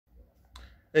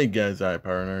Hey guys,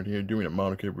 Power Nerd here, doing a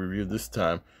model kit review this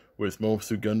time with Mobile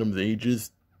Suit Gundam's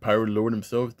Ages Pirate Lord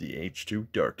himself, the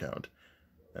AGE-2 Hound.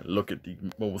 And look at the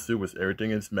mobile suit with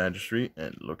everything in its majesty,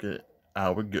 and look at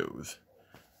how it goes.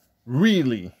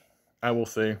 Really, I will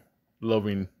say,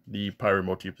 loving the pirate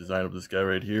motif design of this guy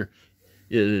right here.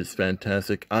 It is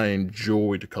fantastic. I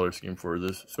enjoy the color scheme for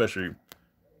this, especially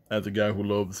as a guy who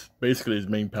loves, basically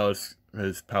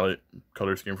his palette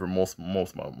color scheme for most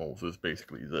models is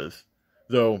basically this.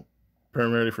 So,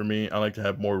 primarily for me, I like to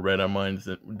have more red on mine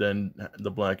than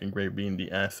the black and gray being the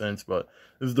accents, but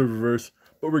this is the reverse.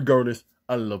 But regardless,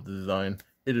 I love the design.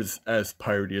 It is as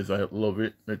piratey as I love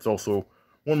it. It's also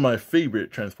one of my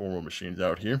favorite Transformer machines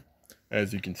out here,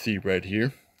 as you can see right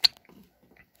here.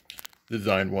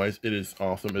 Design-wise, it is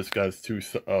awesome. It's got its two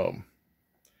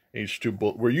H2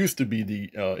 bullet, where used to be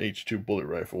the H2 bullet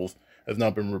rifles, has now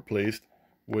been replaced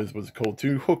with what's called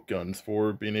 2 hook guns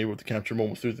for being able to capture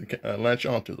mobile suits and latch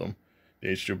onto them. The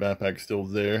H2 backpack is still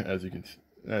there, as you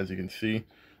can see.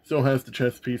 Still has the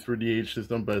chest piece for the H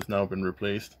system, but it's now been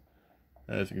replaced.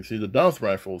 As you can see, the DOS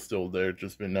rifle is still there,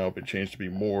 just now been changed to be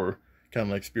more kind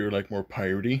of like Spear-like, more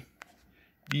piratey.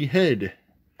 The head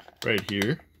right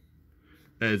here,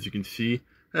 as you can see,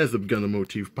 has the Gundam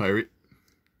motif pirate.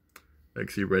 I can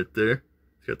see right there.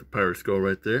 It's got the pirate skull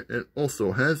right there. And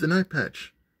also has an eye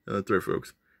patch. Now that's right,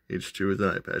 folks. H2 is an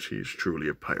eye patch. He's truly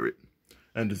a pirate.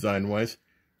 And design-wise,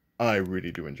 I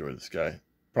really do enjoy this guy.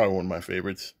 Probably one of my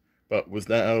favorites. But with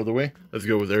that out of the way, let's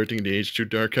go with everything the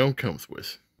H2 Hound comes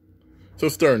with. So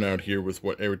starting out here with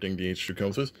what everything the H2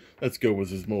 comes with, let's go with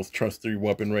his most trusty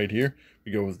weapon right here.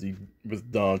 We go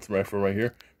with Don's rifle right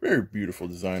here. Very beautiful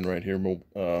design right here.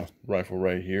 Rifle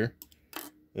right here.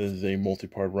 This is a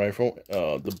multi-part rifle.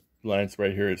 The lance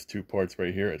right here is 2 parts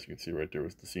right here. As you can see right there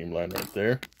was the seam line right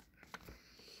there.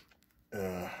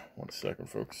 1 second,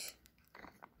 folks.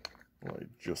 I'll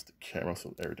adjust the camera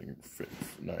so everything can fit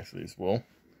nicely as well.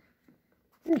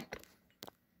 Ooh.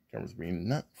 Camera's being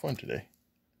not fun today.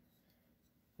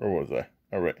 Where was I?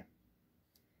 Alright.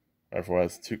 Rifle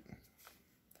has 2.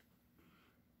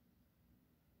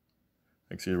 I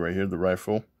can see right here the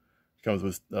rifle. Comes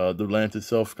with the lance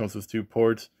itself comes with 2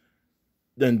 parts.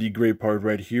 Then the gray part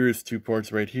right here is 2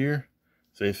 parts right here.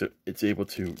 So it's able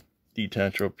to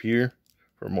detach up here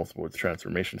for multiple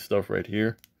transformation stuff right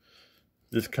here.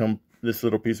 This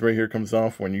little piece right here comes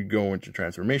off when you go into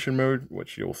transformation mode,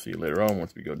 which you'll see later on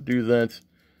once we go do that.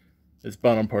 This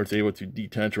bottom part's able to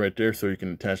detach right there, so you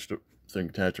can attach the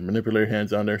manipulator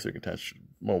hands on there, so you can attach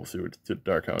mobile suit to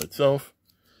the Hound itself.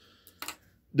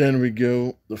 Then we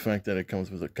go the fact that it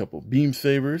comes with a couple beam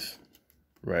sabers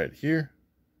right here.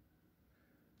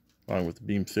 Along with the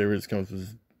beam sabers, it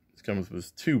comes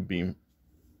with 2 beam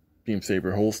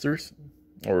saber holsters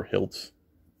or hilts.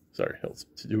 Sorry, hilts.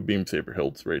 2 beam saber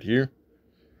hilts right here.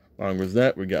 Along with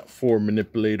that, we got 4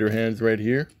 manipulator hands right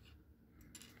here.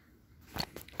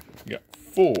 We got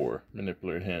 4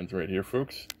 manipulator hands right here,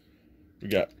 folks. We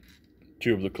got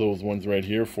 2 of the closed ones right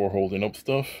here for holding up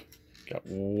stuff. Got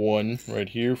 1 right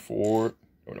here for,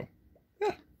 oh no,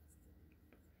 yeah.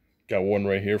 Got 1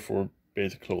 right here for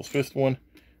basic closed fist one.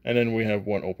 And then we have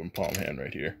 1 open palm hand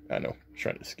right here. I know,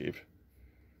 trying to escape.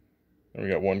 And we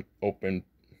got 1 open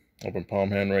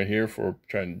palm hand right here for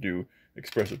trying to do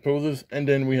expressive poses. And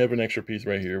then we have an extra piece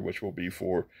right here, which will be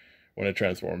for when it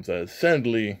transforms, as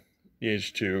sadly, the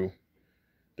H2,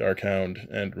 Hound,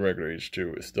 and regular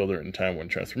H2 is still there in time when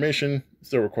transformation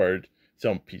still required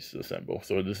some pieces to assemble.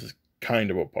 So this is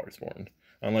kind of a parts form,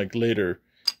 unlike later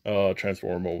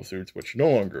Transformer mobile suits, which no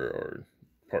longer are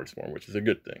parts form, which is a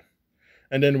good thing.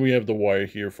 And then we have the wire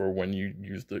here for when you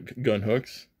use the gun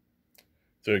hooks,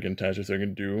 so you can attach it, so you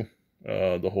can do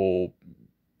the whole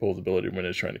posability when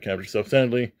it's trying to capture stuff.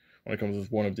 Sadly, when it comes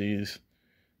with 1 of these,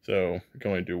 so you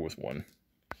can only do it with 1.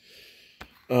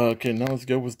 Okay, now let's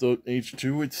go with the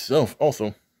H2 itself.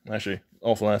 Also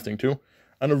last thing too,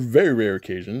 on very rare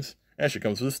occasions, actually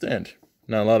comes with a stand.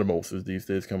 Not a lot of mobile suits these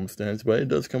days come with stands, but it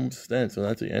does come with a stand, so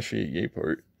that's actually a yay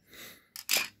part.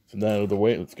 So that out of the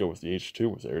way, let's go with the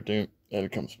H2 with everything that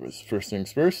it comes with. First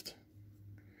things first,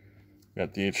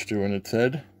 got the H2 in its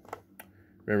head.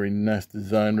 Very nice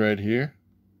design right here.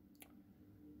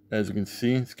 As you can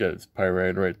see, it's got its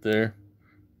pirate right there.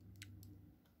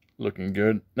 Looking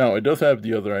good. Now, it does have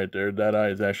the other eye there. That eye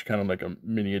is actually kind of like a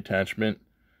mini attachment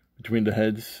between the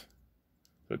heads.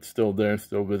 So it's still there,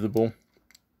 still visible.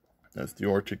 That's the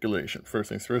articulation. First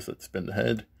things first, let's spin the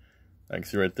head. I can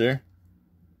see right there.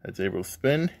 It's able to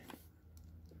spin.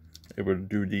 Able to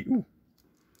do the, ooh.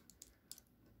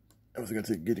 I was going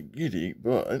to say giddy,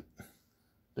 but I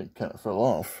think it kind of fell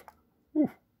off.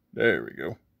 Ooh, there we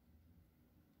go.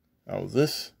 How was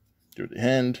this? do the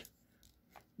hand.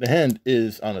 The hand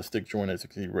is on a stick joint, as you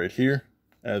can see right here,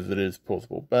 as it is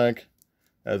posable back,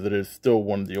 as it is still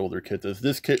one of the older kits. As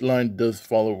this kit line does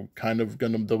follow kind of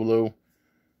Gundam 00,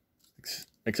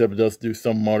 except it does do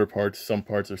some modern parts. Some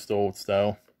parts are still old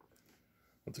style.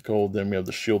 What's it called? Then we have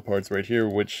the shield parts right here,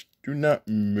 which do not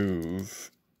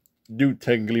move. Do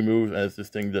technically move, as this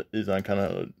thing that is on kind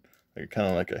of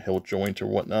like a hilt joint or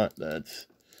whatnot. That's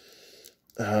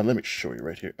let me show you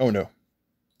right here. Oh no,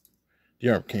 the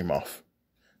arm came off.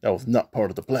 That was not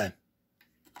part of the plan.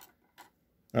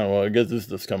 Oh well, I guess this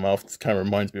does come off. This kind of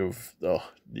reminds me of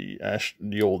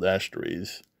the old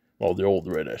ashtrays. Well, the old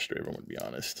red ashtray, if I'm going to be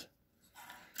honest.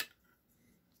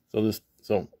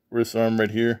 So wrist arm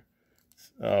right here,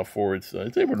 forwards.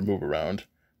 It's able to move around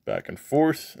back and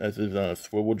forth, as is on a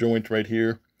swivel joint right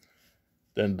here.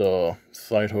 Then the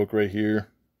slide hook right here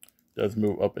does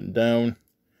move up and down,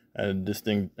 and this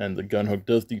thing and the gun hook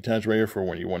does detach right here for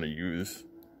when you want to use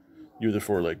it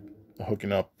for like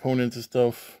hooking up opponents and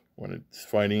stuff when it's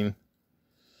fighting.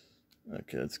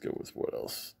 Okay, let's go with what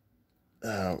else?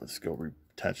 Let's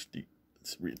reattach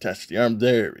the arm.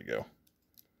 There we go.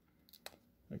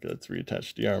 Okay, let's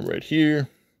reattach the arm right here.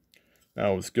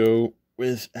 Now let's go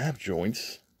with ab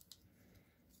joints.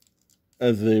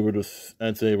 As able to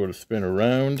spin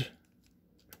around.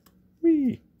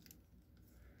 Whee!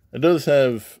 It does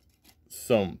have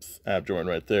some ab joint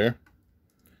right there,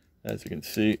 as you can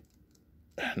see.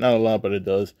 Not a lot, but it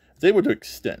does. It's able to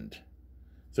extend.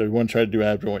 So if you want to try to do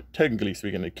ab joint, technically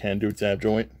speaking, it can do its ab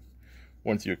joint.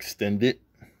 Once you extend it,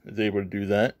 it's able to do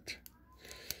that.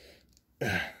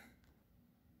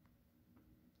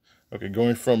 Okay,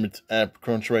 going from its ab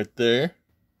crunch right there.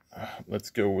 Let's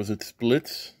go with its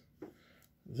splits.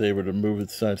 It's able to move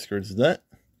its side skirts that.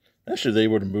 Actually, it's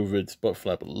able to move its butt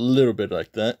flap a little bit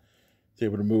like that. It's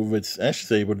able to move its... Actually,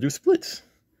 it's able to do splits.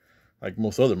 Like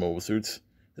most other mobile suits.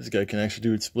 This guy can actually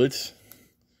do its splits.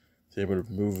 It's able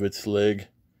to move its leg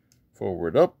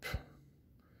forward up.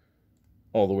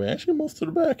 All the way. Actually, most to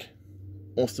the back.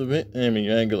 Most of it. I mean,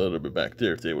 you angle a little bit back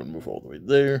there. It's able to move all the way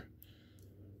there.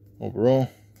 Overall,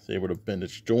 it's able to bend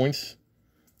its joints.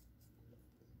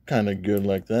 Kind of good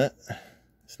like that.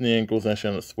 Its knee ankle is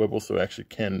actually on a swivel, so it actually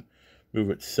can move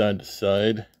it side to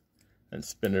side and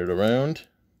spin it around.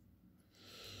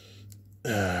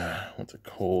 What's it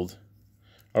called?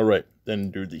 Alright,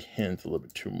 then do the hands a little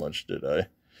bit too much, did I?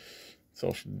 So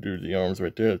I should do the arms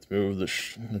right there. Let's move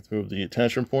the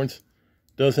attachment points.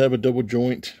 It does have a double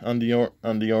joint on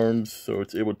the arms, so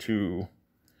it's able to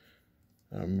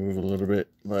move a little bit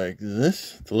like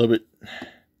this. It's a little bit,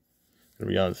 to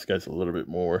be honest, this guy's a little bit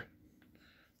more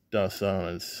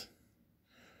docile,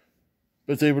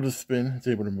 but it's able to spin, it's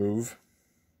able to move.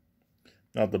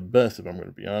 Not the best, if I'm going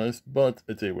to be honest, but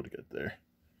it's able to get there.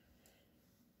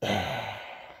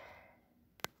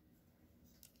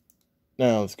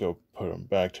 Now let's go put them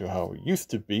back to how it used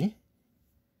to be.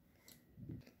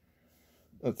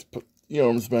 Let's put the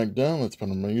arms back down. Let's put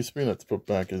them where it used to be. Let's put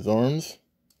back his arms.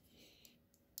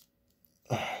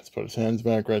 Let's put his hands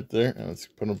back right there, and let's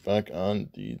put them back on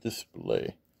the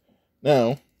display.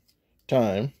 Now,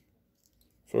 time,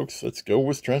 folks, let's go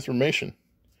with transformation.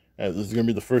 As this is going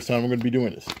to be the first time I'm going to be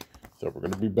doing this. So we're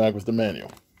going to be back with the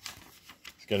manual.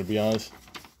 It's going to be honest,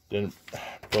 didn't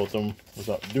build them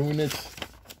without doing this.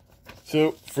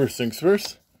 So, first things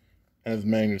first, as the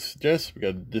manual suggests, we got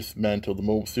to dismantle the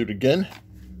mobile suit again.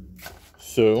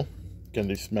 So, again,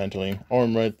 dismantling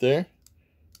arm right there,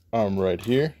 arm right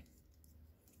here,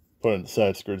 putting the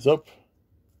side skirts up.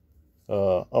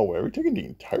 Oh wait, are we taking the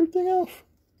entire thing off?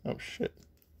 Oh shit.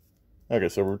 Okay,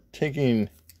 so we're taking...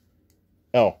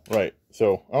 Oh, right.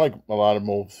 So, unlike a lot of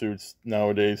mobile suits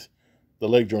nowadays, the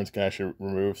leg joints can actually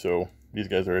remove, so these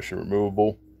guys are actually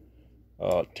removable.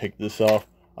 Take this off.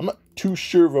 I'm not too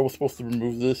sure if I was supposed to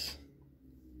remove this.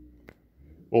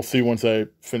 We'll see once I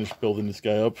finish building this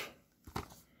guy up.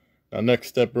 Now, next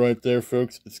step right there,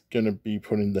 folks, it's going to be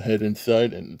putting the head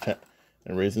inside and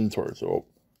raising the torso up.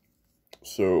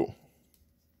 So,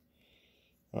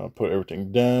 I'll put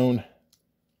everything down.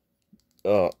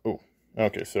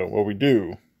 Okay, so what we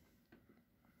do,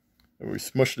 we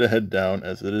smush the head down,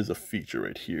 as it is a feature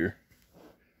right here.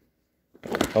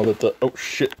 I'll let the... Oh,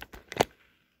 shit.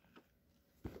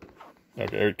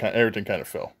 Okay, everything kind of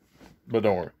fell. But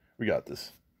don't worry, we got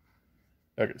this.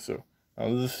 Okay, so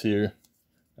out of this here,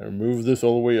 I remove this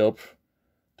all the way up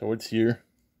towards here.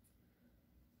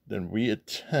 Then we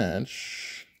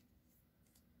attach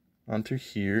onto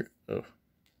here. Oh,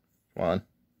 come on.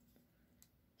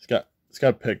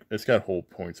 It's got hole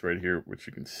points right here, which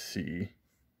you can see.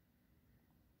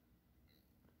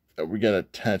 We gotta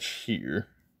attach here.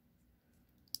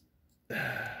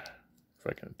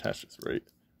 If I can attach this right.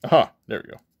 Aha! There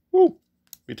we go. Woo!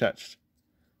 Attached.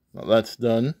 Now that's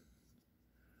done.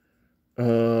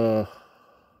 What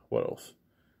else?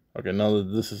 Okay, now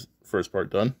that this is first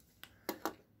part done.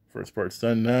 First part's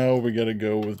done. Now we gotta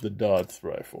go with the Dodds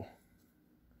rifle.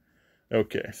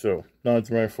 Okay, so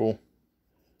Dodds rifle.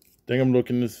 Think I'm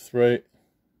looking this right.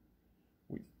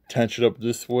 We attach it up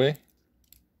this way.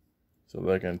 So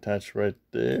that I can attach right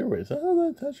there. Wait, is that how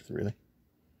that attaches really?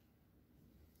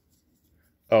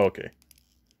 Oh, okay.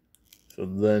 So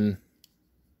then,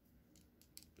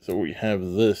 so we have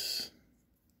this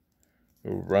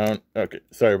around. Okay,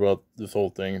 sorry about this whole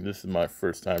thing. This is my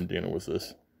first time dealing with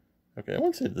this. Okay, I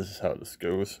want to say this is how this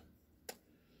goes.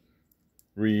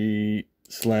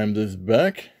 Slam this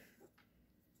back.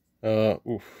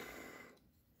 Oof.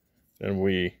 Then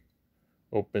we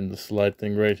open the slide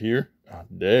thing right here. Ah,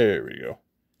 there we go.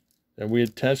 And we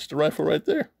attach the rifle right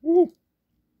there. Woo!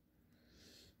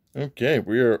 Okay,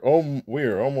 we are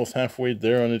almost halfway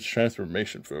there on its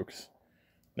transformation, folks.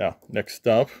 Now, next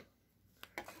stop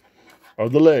are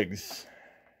the legs.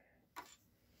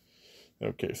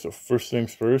 Okay, so first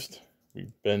things first, we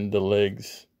bend the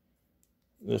legs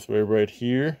this way right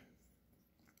here.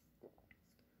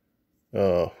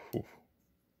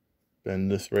 Bend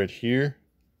this right here.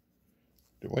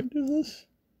 Do I do this?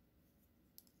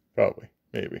 Probably,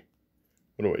 maybe.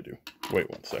 What do I do? Wait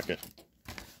 1 second.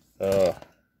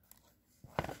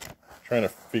 Trying to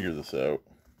figure this out.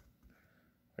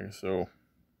 Okay, so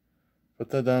put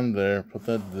that down there, put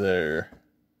that there.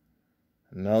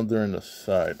 And now they're in the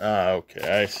side. Ah,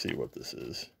 okay, I see what this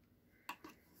is.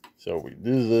 So we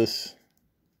do this.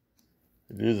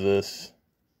 We do this.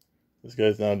 This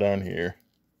guy's now down here.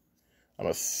 I'm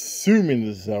assuming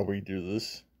this is how we do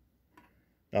this.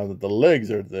 Now that the legs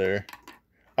are there.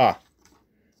 Ah,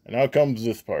 and now comes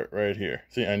this part right here.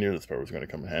 See, I knew this part was going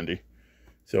to come in handy.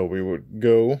 So we would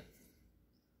go.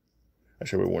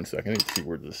 Actually, wait 1 second. I need to see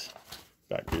where this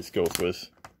back piece goes with.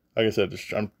 Like I said,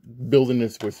 I'm building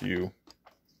this with you.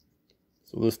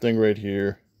 So this thing right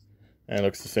here, and it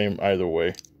looks the same either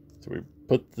way. So we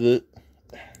put the.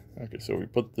 Okay, so we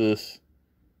put this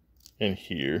in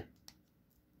here.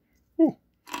 Woo.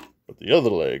 Put the other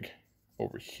leg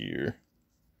over here.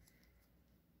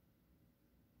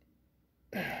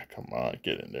 Come on,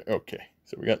 get in there. Okay,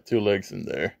 so we got 2 legs in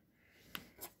there.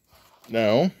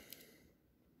 Now,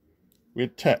 we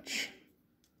attach.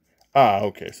 Ah,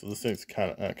 okay, so this thing's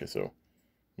kind of, okay, so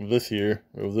with this here,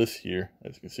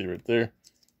 as you can see right there,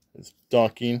 it's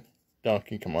docking,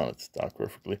 come on, it's docked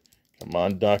perfectly. Come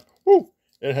on, dock. Woo!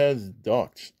 It has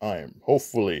docked.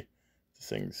 Hopefully, this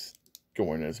thing's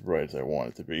going as bright as I want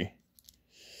it to be.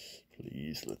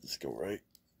 Please let this go right.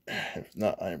 If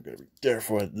not, I am going to be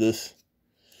terrified at this.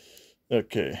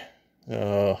 Okay,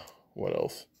 what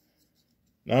else?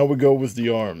 Now we go with the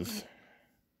arms.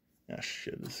 Ah,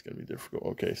 shit, this is going to be difficult.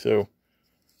 Okay, so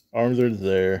arms are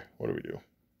there. What do we do?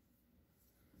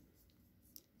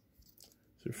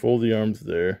 So fold the arms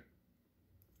there.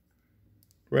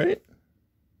 Right?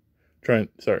 Trying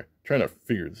to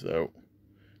figure this out.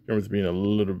 Everyone's being a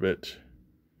little bit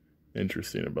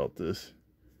interesting about this.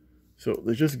 So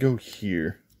they just go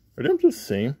here. Are they just the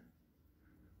same?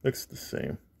 Looks the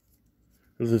same.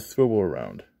 Does it swivel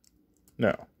around?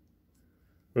 No.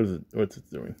 What's it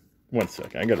doing? 1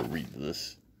 second, I gotta read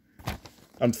this.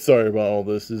 I'm sorry about all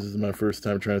this. This is my first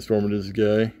time transforming this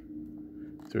guy.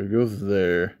 So it goes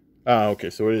there. Ah, okay,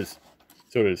 so it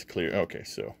is clear. Okay,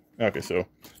 so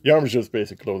the arms just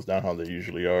basically close down how they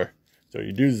usually are. So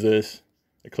you do this,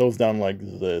 it closes down like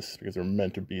this because they're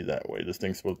meant to be that way. This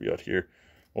thing's supposed to be out here.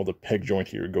 Well, the peg joint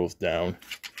here goes down.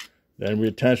 Then we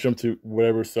attach them to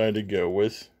whatever side to go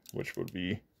with, which will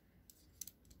be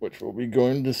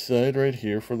going to the side right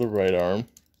here for the right arm.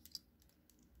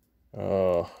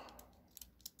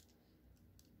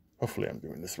 Hopefully I'm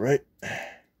doing this right.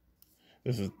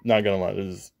 This is not gonna lie. This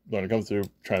is when it comes to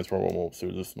transformable mobs,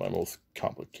 this is my most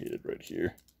complicated right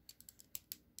here.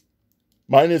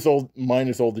 Minus all the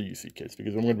UC kits,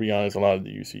 because I'm gonna be honest, a lot of the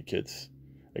UC kits,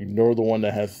 ignore the one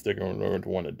that has a sticker, and ignore the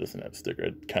one that doesn't have a sticker.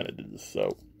 I kind of did this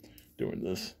out doing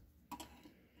this.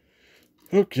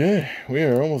 Okay, we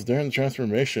are almost there in the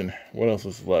transformation. What else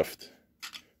is left?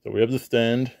 So we have the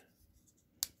stand.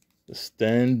 The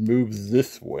stand moves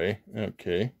this way.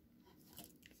 Okay.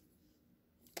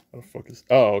 How the fuck is...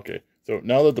 Oh, okay. So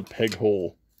now that the peg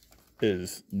hole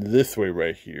is this way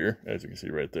right here, as you can see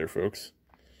right there, folks,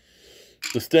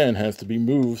 the stand has to be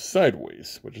moved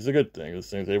sideways, which is a good thing. This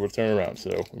thing's able to turn around.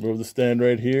 So we move the stand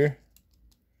right here.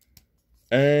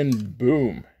 And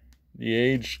boom. The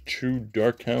AGE-2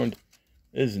 Dark Hound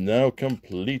is now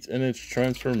complete in its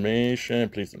transformation.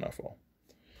 Please do not fall.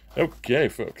 Okay,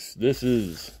 folks, this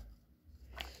is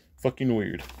fucking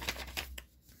weird.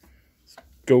 Let's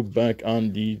go back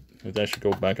on the. Let's actually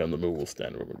go back on the movable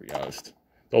stand. We're gonna be honest.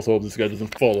 Also, hope this guy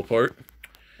doesn't fall apart.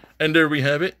 And there we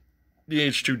have it, the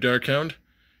AGE-2 Dark Hound,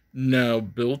 now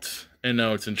built, and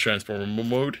now it's in transformer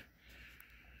mode.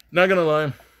 Not gonna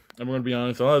lie, I'm gonna be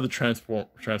honest. A lot of the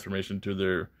transformation to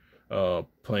their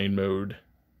plane mode.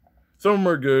 Some of them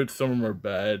are good, some of them are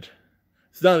bad.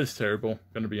 It's not as terrible,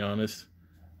 gonna be honest.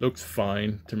 Looks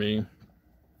fine to me.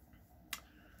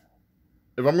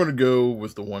 If I'm gonna go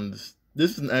with the ones,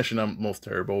 this is actually not most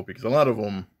terrible because a lot of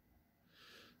them,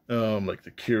 like the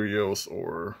Curios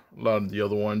or a lot of the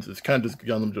other ones, it's kind of just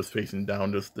Gundam just facing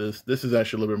down. Just this. This is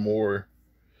actually a little bit more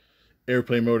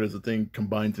airplane mode as the thing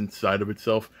combines inside of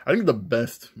itself. I think the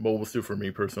best mobile suit for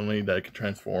me personally that can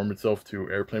transform itself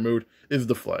to airplane mode is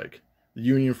the flag. The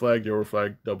Union flag, the Euro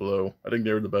flag, 00. I think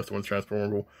they're the best ones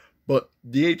transformable. But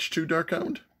the AGE-2 Dark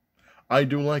Hound, I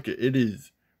do like it. It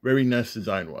is very nice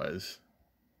design-wise.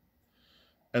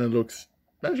 And it looks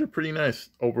actually pretty nice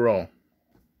overall.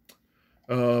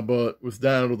 But with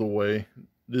that out of the way,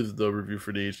 this is the review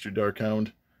for the AGE-2 Dark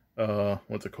Hound.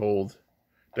 What's it called?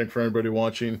 Thanks for everybody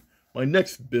watching. My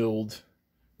next build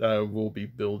that I will be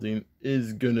building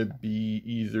is gonna be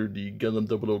either the Gundam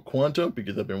 00 Quanta,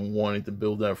 because I've been wanting to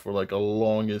build that for like a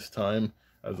longest time,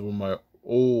 as one of my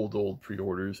old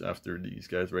pre-orders after these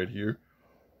guys right here,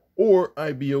 or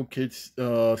IBO Kid's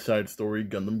side story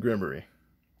Gundam Grimoire.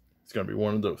 It's gonna be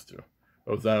one of those two.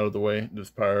 With that out of the way, this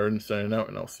is Pyre and signing out,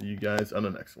 and I'll see you guys on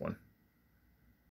the next one.